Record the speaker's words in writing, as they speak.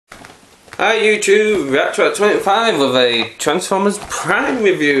Hi YouTube, rattrap25 with a Transformers Prime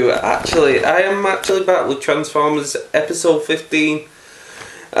review. Actually, I am back with Transformers episode 15,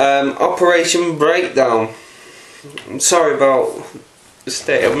 Operation Breakdown. I'm sorry about the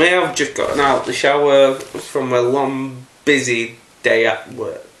state of me. I've just gotten out of the shower from a long, busy day at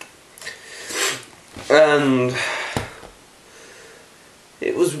work. And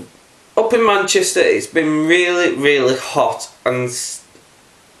it was up in Manchester. It's been really hot, and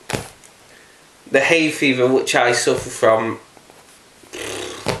the hay fever which I suffer from,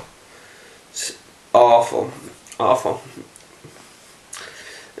 it's awful.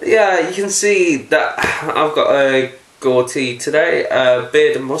 Yeah, you can see that I've got a goatee today, a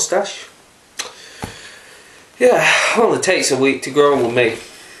beard and moustache. Yeah, only takes a week to grow with me.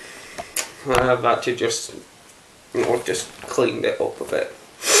 I've actually just cleaned it up a bit.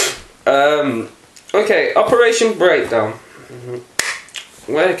 Okay, Operation Breakdown.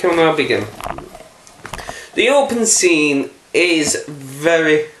 Where can I begin? The open scene is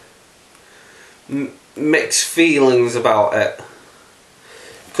very mixed feelings about it,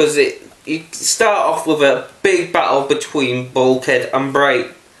 because you start off with a big battle between Bulkhead and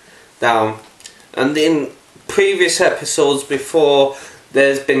Breakdown, and in previous episodes before,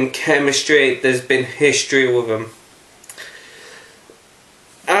 there's been chemistry, there's been history with them.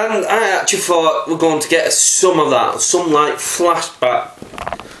 And I actually thought we're going to get some of that, some like flashback,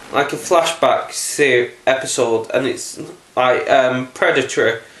 like a flashback episode, and it's like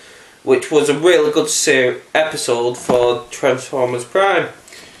Predatory, which was a really good episode for Transformers Prime,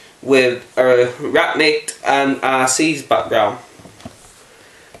 with Ratnik and RC's background.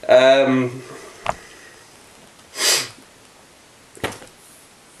 And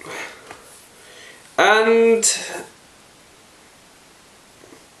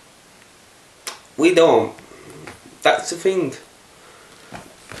we don't. That's the thing.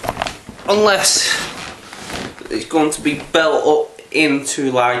 Unless it's going to be built up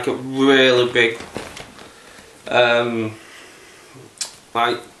into like a really big,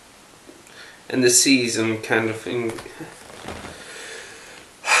 like in the season kind of thing.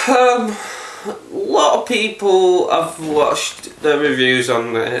 A lot of people have watched the reviews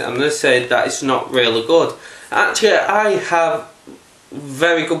on it and they said that it's not really good. Actually, I have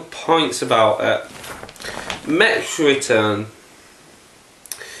very good points about it. Mech's return.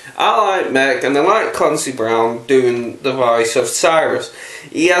 I like Mech, and I like Clancy Brown doing the voice of Cyrus.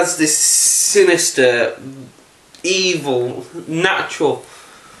 He has this sinister, evil, natural,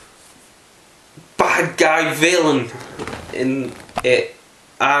 bad guy villain in it,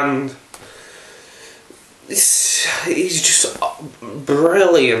 and he's just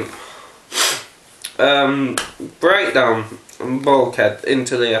brilliant. Breakdown and Bulkhead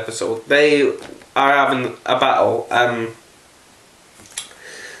into the episode. They are having a battle, and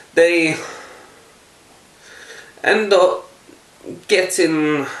they end up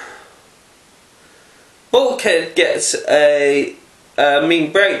getting, Bulkhead gets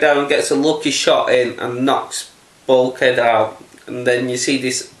Breakdown gets a lucky shot in and knocks Bulkhead out, and then you see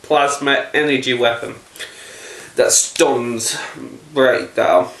this plasma energy weapon that stuns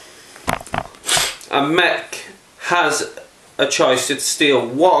Breakdown, and Mech has a choice to steal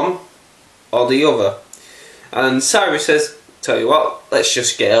one or the other, and Cyrus says, tell you what, let's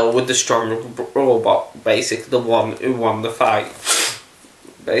just go with the stronger robot, basically the one who won the fight,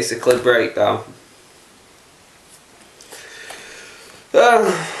 basically Breakdown.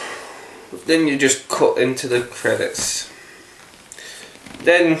 Then you just cut into the credits.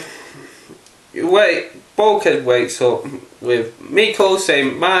 Then you wait, Bulkhead wakes up with Miko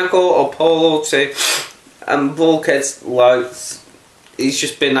saying Marco or Polo say, and Bulkhead's like, he's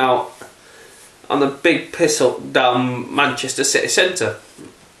just been out on a big piss up down Manchester city centre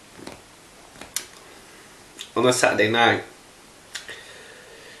on a Saturday night.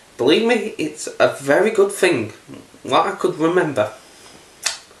 Believe me, it's a very good thing, what I could remember.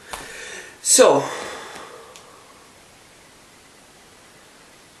 So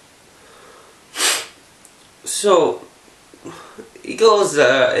he goes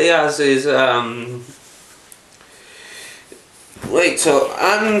there, he has his wakes up,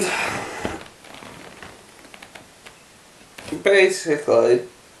 and basically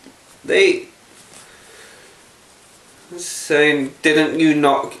they saying, didn't you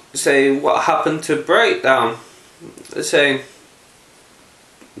not say what happened to Breakdown? They're saying,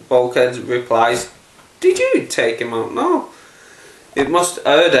 Bulkhead replies, did you take him out? No. It must have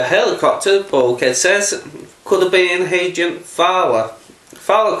heard a helicopter, Bulkhead says. Could have been Agent Fowler.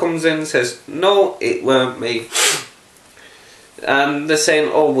 Fowler comes in and says, no, it weren't me. And they're saying,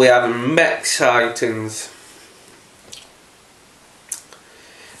 oh, we're having mech sightings.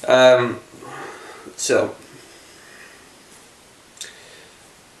 So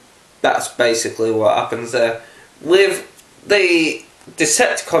that's basically what happens there. With the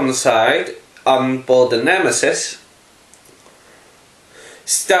Decepticon side, on board the Nemesis,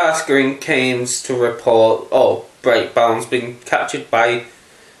 Starscream came to report, oh, Breakbound's been captured by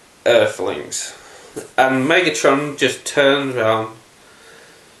Earthlings. And Megatron just turns around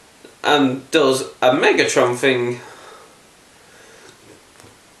and does a Megatron thing.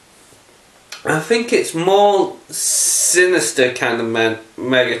 I think it's more sinister kind of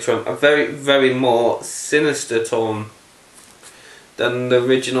Megatron, a very, very more sinister tone than the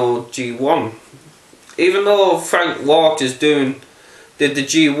original G1. Even though Frank Waters did the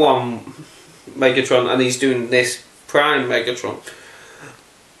G1 Megatron and he's doing this Prime Megatron,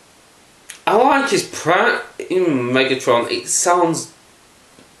 I like his Prime Megatron. It sounds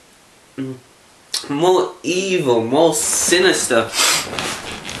more evil, more sinister.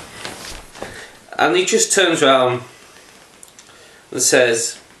 And he just turns around and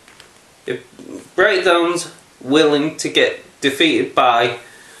says, if Breakdown's willing to get defeated by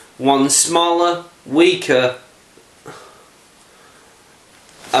one smaller, weaker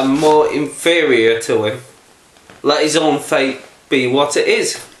and more inferior to him, let his own fate be what it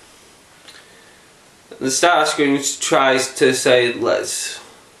is. And Starscream tries to say, let's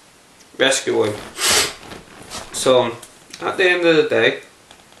rescue him. So at the end of the day,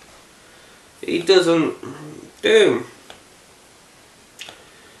 he doesn't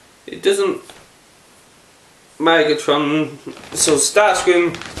Megatron, so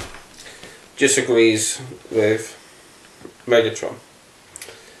Starscream just agrees with Megatron.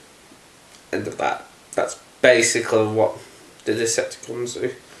 End of that. That's basically what the Decepticons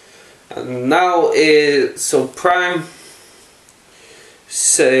do. And now so Prime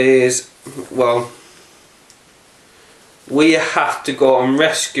says, well, we have to go and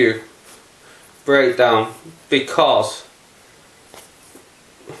rescue Breakdown because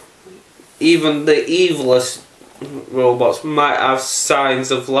even the evilest robots might have signs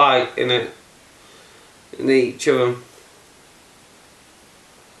of light in it, in each of them.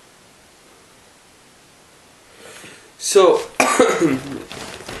 So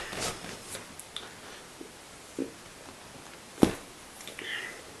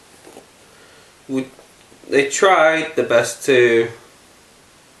they tried the best to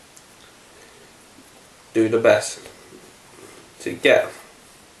do the best to get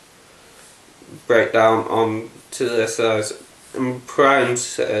Breakdown on to their side. And Prime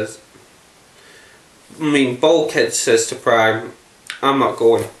says, Bulkhead says to Prime, I'm not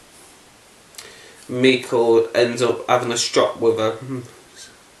going. Miko ends up having a strop with her,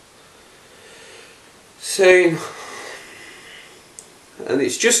 saying, and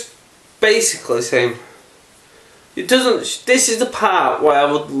it's just basically saying, it doesn't, this is the part where I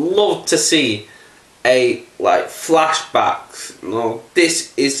would love to see a flashbacks. No,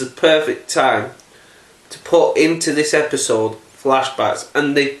 this is the perfect time to put into this episode flashbacks,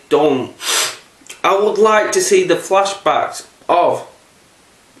 and they don't. I would like to see the flashbacks of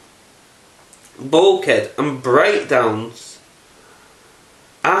Bulkhead and Breakdown's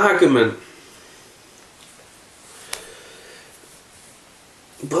argument,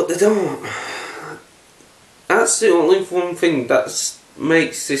 but they don't. That's the only one thing that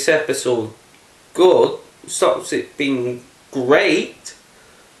makes this episode good. Stops it being great,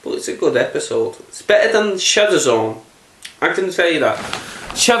 but it's a good episode. It's better than Shadow Zone, I can say that.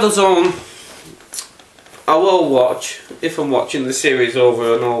 Shadow Zone I will watch if I'm watching the series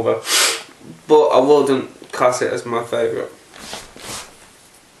over and over, but I wouldn't class it as my favourite.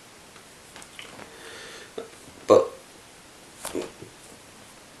 But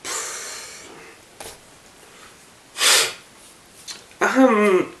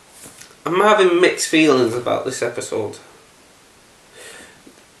I'm having mixed feelings about this episode.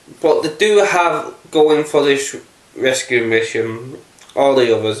 What they do have going for this rescue mission, all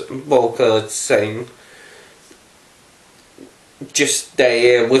the others, Bulkhead saying, just stay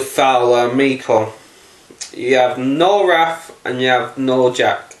here with Fowler and Miko. You have no Raph and you have no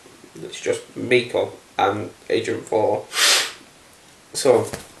Jack. It's just Miko and Agent 4. So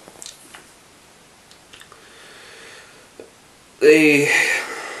they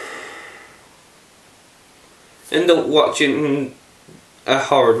end up watching a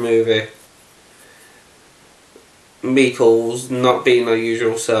horror movie. Miko's not being her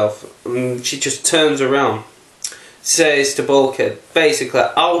usual self, and she just turns around, says to Bulkhead, basically,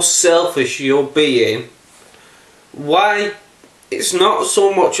 how selfish you're being. Why? It's not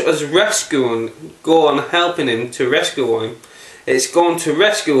so much as rescuing, go and helping him to rescue him. It's going to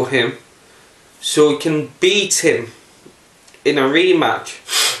rescue him so he can beat him in a rematch.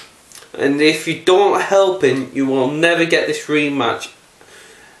 and if you don't help him, you will never get this rematch.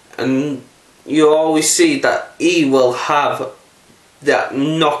 And you always see that he will have that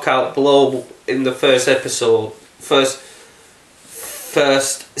knockout blow in the first episode, first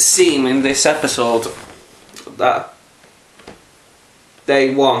scene in this episode, that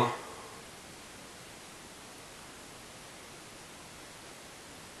they won.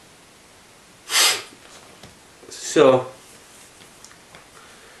 So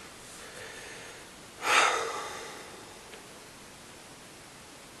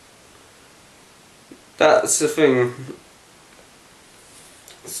that's the thing.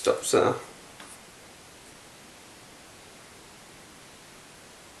 Stops there.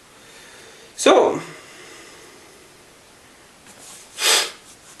 So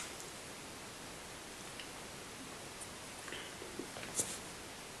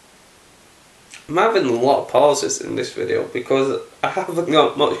I'm having a lot of pauses in this video because I haven't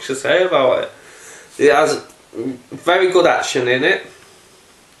got much to say about it. It has very good action in it,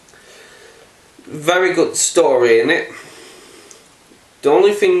 very good story in it. The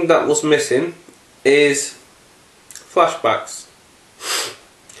only thing that was missing is flashbacks.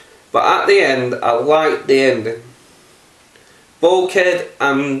 But at the end, I liked the ending. Bulkhead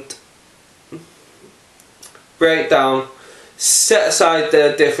and Breakdown set aside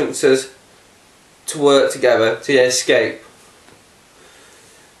their differences to work together to escape.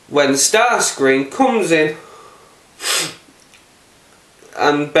 When Starscream comes in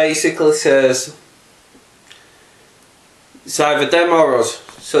and basically says it's either them or us,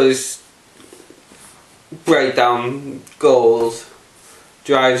 so this Breakdown goes,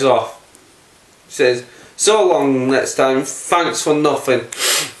 drives off, says so long next time, thanks for nothing.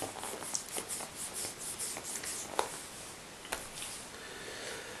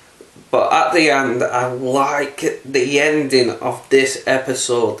 But at the end, I like the ending of this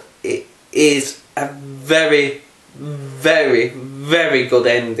episode. It is a very, very, very good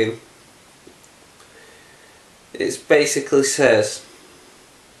ending. It basically says,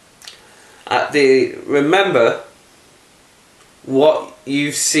 remember what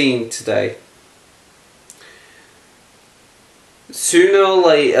you've seen today. Sooner or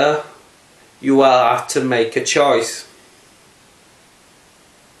later, you will have to make a choice.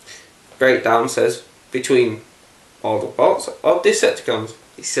 Breakdown says, between Autobots or Decepticons.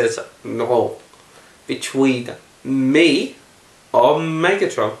 He says, no, between me or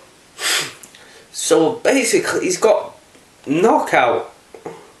Megatron. So basically, he's got Knockout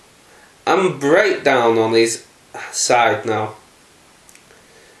and Breakdown on his side now.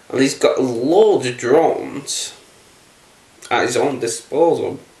 And he's got loads of drones at his own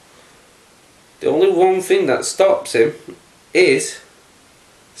disposal. The only one thing that stops him is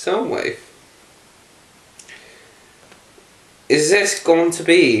Soundwave. Is this going to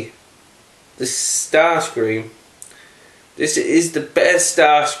be the Starscream? This is the best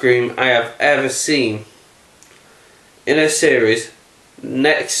Starscream I have ever seen in a series,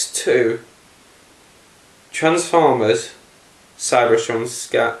 next to Transformers Cybertron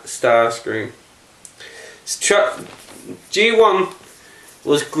Starscream. G1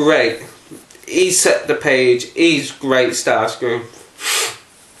 was great. He set the page. He's great Starscream.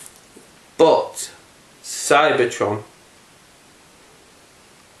 But Cybertron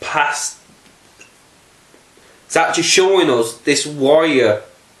past, it's actually showing us this warrior,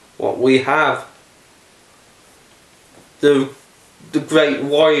 what we have, the great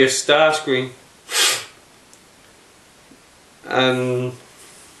warrior Starscream. And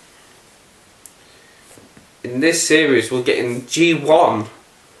in this series we're getting G1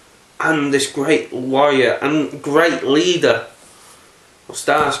 and this great warrior and great leader of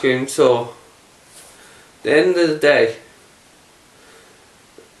Starscream. So at the end of the day,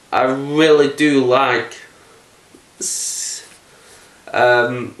 I really do like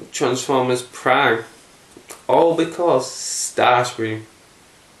Transformers Prime, all because Starscream.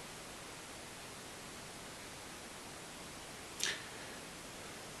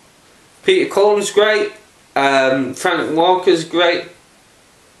 Peter Cullen's great, Frank Walker's great,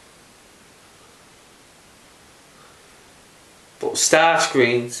 but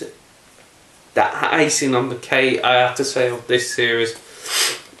Starscream's that icing on the cake, I have to say, of this series.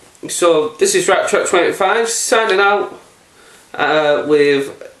 So this is rattrap25 signing out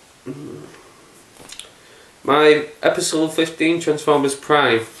with my episode 15 Transformers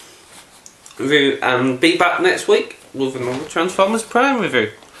Prime review, and be back next week with another Transformers Prime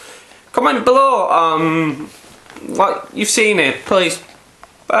review. Comment below what you've seen here, please.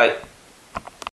 Bye.